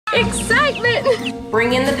excitement!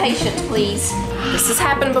 Bring in the patient, please. This has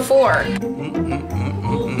happened before.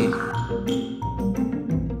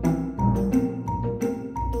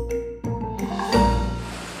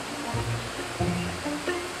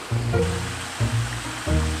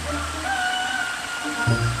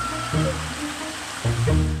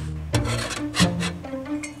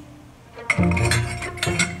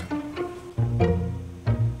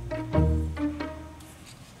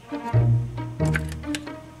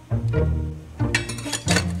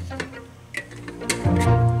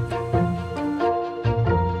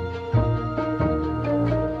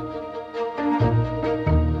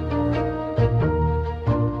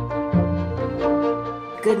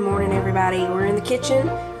 Good morning, everybody. We're in the kitchen.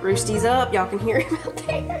 Roosty's up. Y'all can hear him out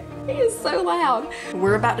there. He is so loud.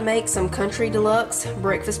 We're about to make some Country Deluxe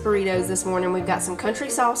Breakfast Burritos this morning. We've got some country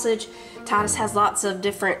sausage. Titus has lots of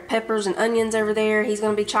different peppers and onions over there. He's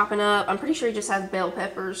going to be chopping up. I'm pretty sure he just has bell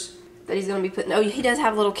peppers that he's going to be putting. Oh, he does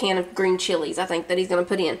have a little can of green chilies, I think, that he's going to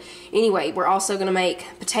put in. Anyway, we're also going to make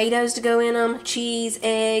potatoes to go in them, cheese,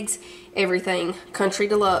 eggs, everything. Country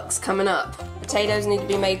Deluxe coming up. Potatoes need to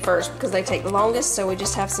be made first because they take the longest, so we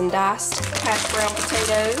just have some diced hash brown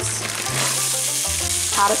potatoes.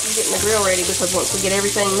 Titus is getting the grill ready because once we get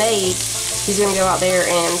everything made, he's going to go out there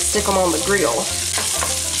and stick them on the grill.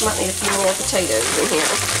 Might need a few more potatoes in here.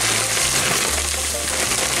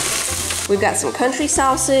 We've got some country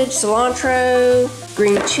sausage, cilantro,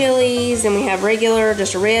 green chilies, and we have regular,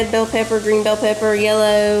 just a red bell pepper, green bell pepper,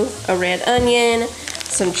 yellow, a red onion,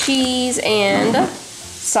 some cheese, and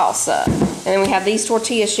salsa. And then we have these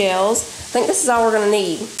tortilla shells. I think this is all we're gonna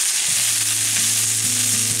need.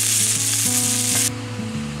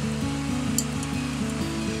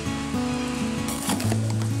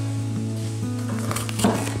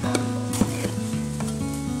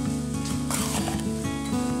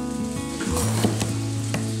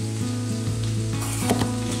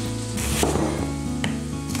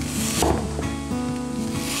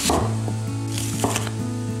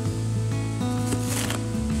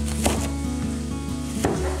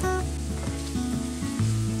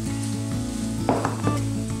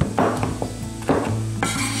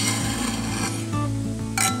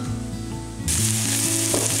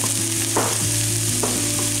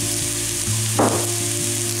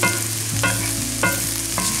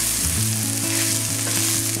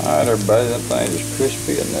 Alright everybody, that thing is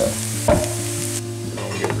crispy enough. We're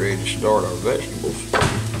going to get ready to start our vegetables.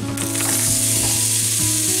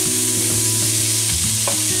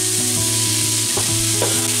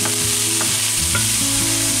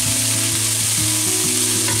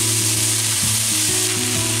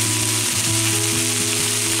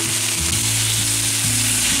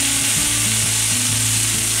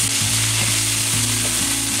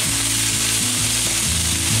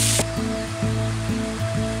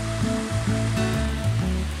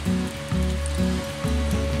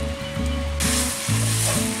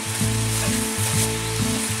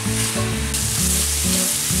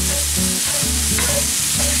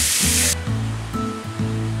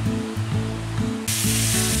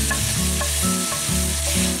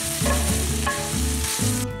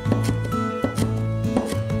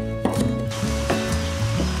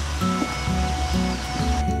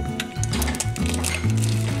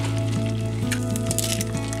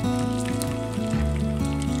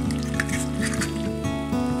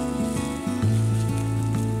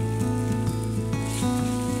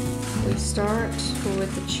 We start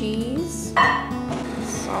with the cheese,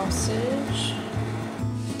 sausage,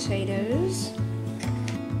 potatoes,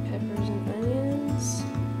 peppers and onions,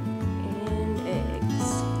 and eggs.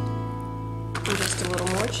 And just a little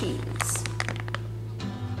more cheese.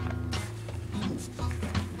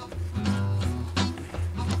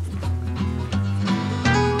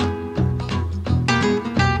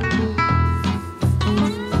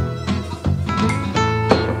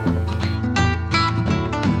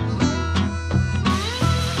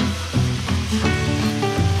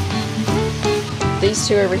 These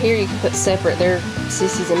two over here you can put separate. They're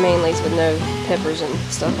sissies and manlies with no peppers and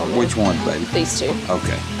stuff on them. Which ones, baby? These two.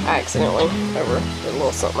 Okay. I accidentally did a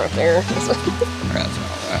little something right there. That's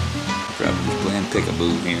alright. Try to just playing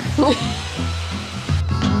peekaboo here.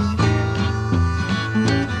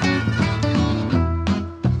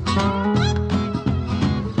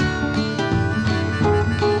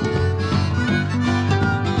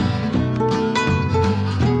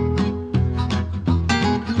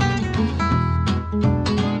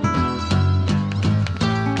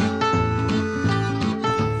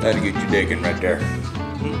 That'll get you digging right there.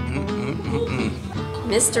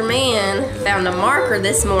 Mr. Man found a marker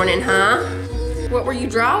this morning, huh? What were you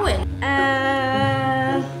drawing?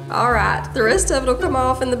 All right, the rest of it will come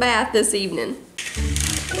off in the bath this evening.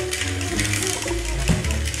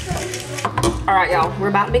 All right, y'all, we're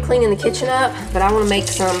about to be cleaning the kitchen up, but I want to make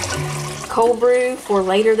some cold brew for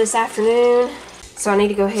later this afternoon. So I need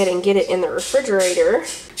to go ahead and get it in the refrigerator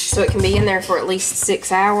so it can be in there for at least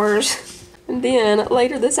 6 hours. And then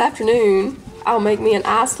later this afternoon, I'll make me an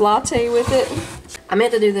iced latte with it. I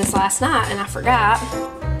meant to do this last night and I forgot.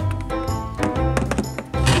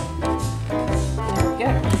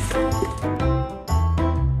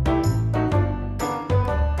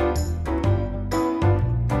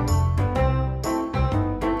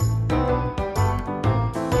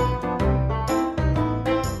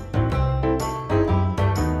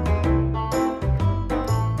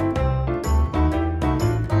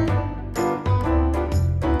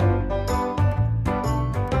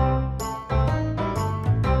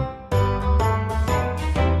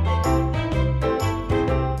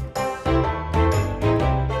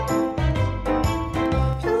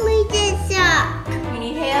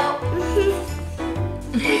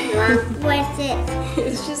 There we go. What's it?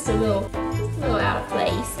 It's just a little out of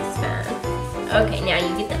place. It's fine. Okay, now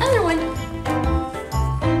you get the other one.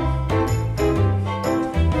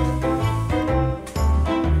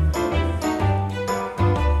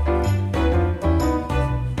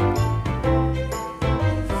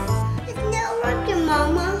 It's not working,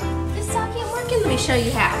 Mama. This sock ain't working. Let me show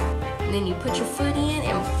you how. And then you put your foot in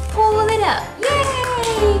and pull it up. Yay!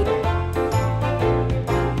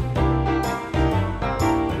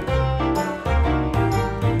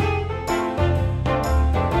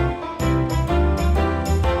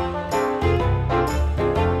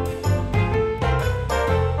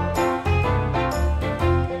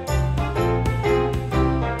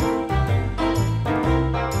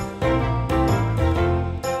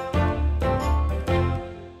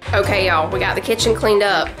 Okay, y'all, we got the kitchen cleaned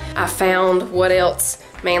up. I found what else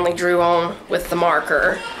Manly drew on with the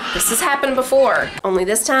marker. This has happened before, only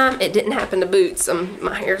this time it didn't happen to Boots.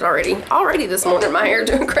 My hair's already this morning, my hair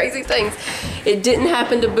doing crazy things. It didn't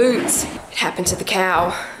happen to Boots. It happened to the cow.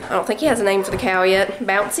 I don't think he has a name for the cow yet.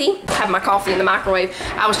 Bouncy. I have my coffee in the microwave.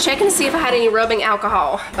 I was checking to see if I had any rubbing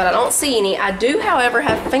alcohol, but I don't see any. I do, however,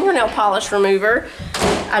 have fingernail polish remover.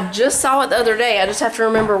 I just saw it the other day. I just have to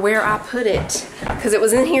remember where I put it because it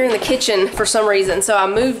was in here in the kitchen for some reason. So I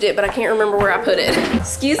moved it, but I can't remember where I put it.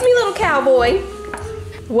 Excuse me, little cowboy.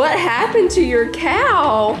 What happened to your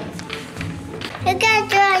cow? I gotta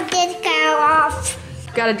dry this cow off.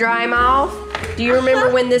 Gotta dry him off? Do you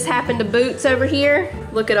remember when this happened to Boots over here?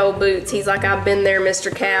 Look at old Boots. He's like, I've been there,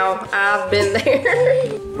 Mr. Cow. I've been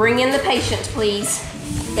there. Bring in the patient, please.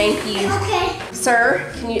 Thank you. Okay. Sir,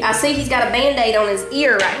 I see he's got a Band-Aid on his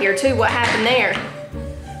ear right here too. What happened there?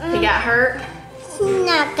 He got hurt? He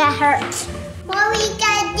not got hurt. What we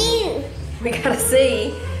gotta do? We gotta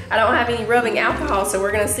see. I don't have any rubbing alcohol, so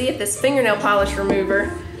we're gonna see if this fingernail polish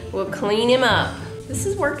remover will clean him up. This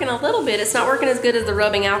is working a little bit. It's not working as good as the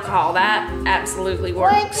rubbing alcohol. That absolutely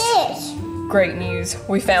works. What's this? Great news.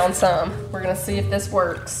 We found some. We're gonna see if this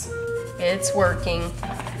works. It's working.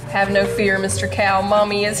 Have no fear, Mr. Cow.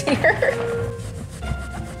 Mommy is here.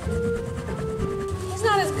 He's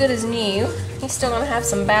not as good as new. He's still gonna have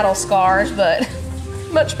some battle scars, but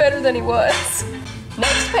much better than he was.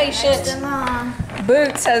 Next patient,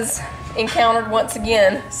 Boots has encountered once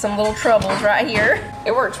again some little troubles right here.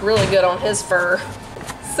 It works really good on his fur.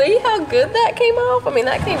 See how good that came off? I mean,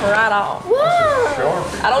 that came right off.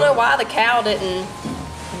 Whoa! I don't know why the cow didn't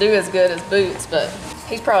do as good as Boots, but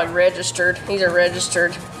he's probably registered. He's a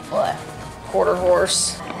registered what? Quarter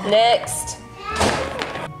horse. Next,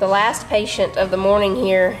 the last patient of the morning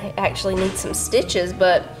here actually needs some stitches,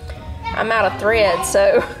 but I'm out of thread,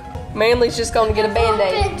 so Manly's just gonna get a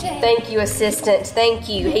Band-Aid. Thank you, assistant. Thank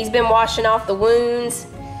you. He's been washing off the wounds.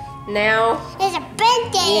 Now, There's a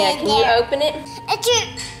Band-Aid yeah, can you open it?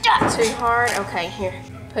 It's Too hard? Okay, here.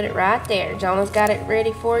 Put it right there. Jonah's got it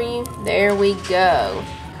ready for you. There we go.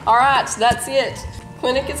 All right, so that's it.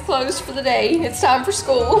 Clinic is closed for the day. It's time for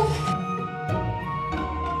school.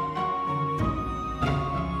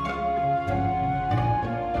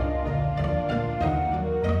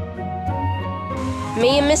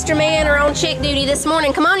 Me and Mr. Man are on chick duty this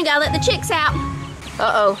morning. Come on, you gotta let the chicks out.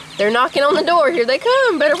 Uh-oh, they're knocking on the door. Here they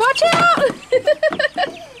come. Better watch out.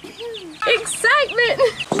 Excitement.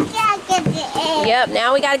 You gotta get the egg. Yep,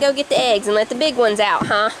 now we gotta go get the eggs and let the big ones out,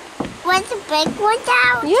 huh? Want the big ones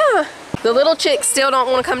out? Yeah. The little chicks still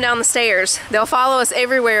don't want to come down the stairs. They'll follow us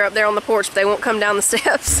everywhere up there on the porch, but they won't come down the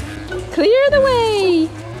steps. Clear the way.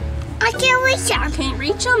 I can't reach them. Can't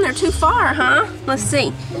reach them? They're too far, huh? Let's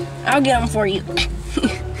see. I'll get them for you.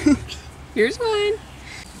 Here's one.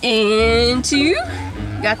 And two.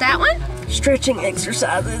 Got that one? Stretching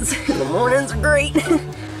exercises in the mornings are great.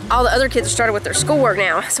 All the other kids have started with their schoolwork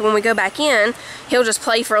now, so when we go back in, he'll just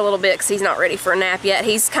play for a little bit because he's not ready for a nap yet.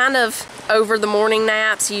 He's kind of over the morning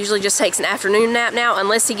naps. He usually just takes an afternoon nap now,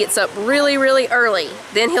 unless he gets up really, really early.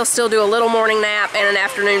 Then he'll still do a little morning nap and an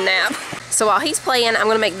afternoon nap. So while he's playing, I'm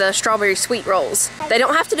gonna make the strawberry sweet rolls. They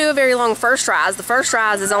don't have to do a very long first rise. The first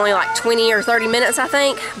rise is only like 20 or 30 minutes, I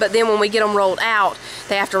think. But then when we get them rolled out,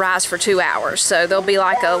 they have to rise for 2 hours. So they'll be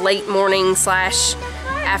like a late morning /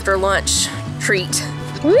 after lunch treat.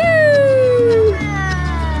 Woo!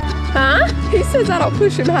 Huh? He says I don't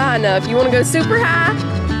push him high enough. You wanna go super high?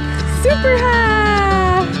 Super high!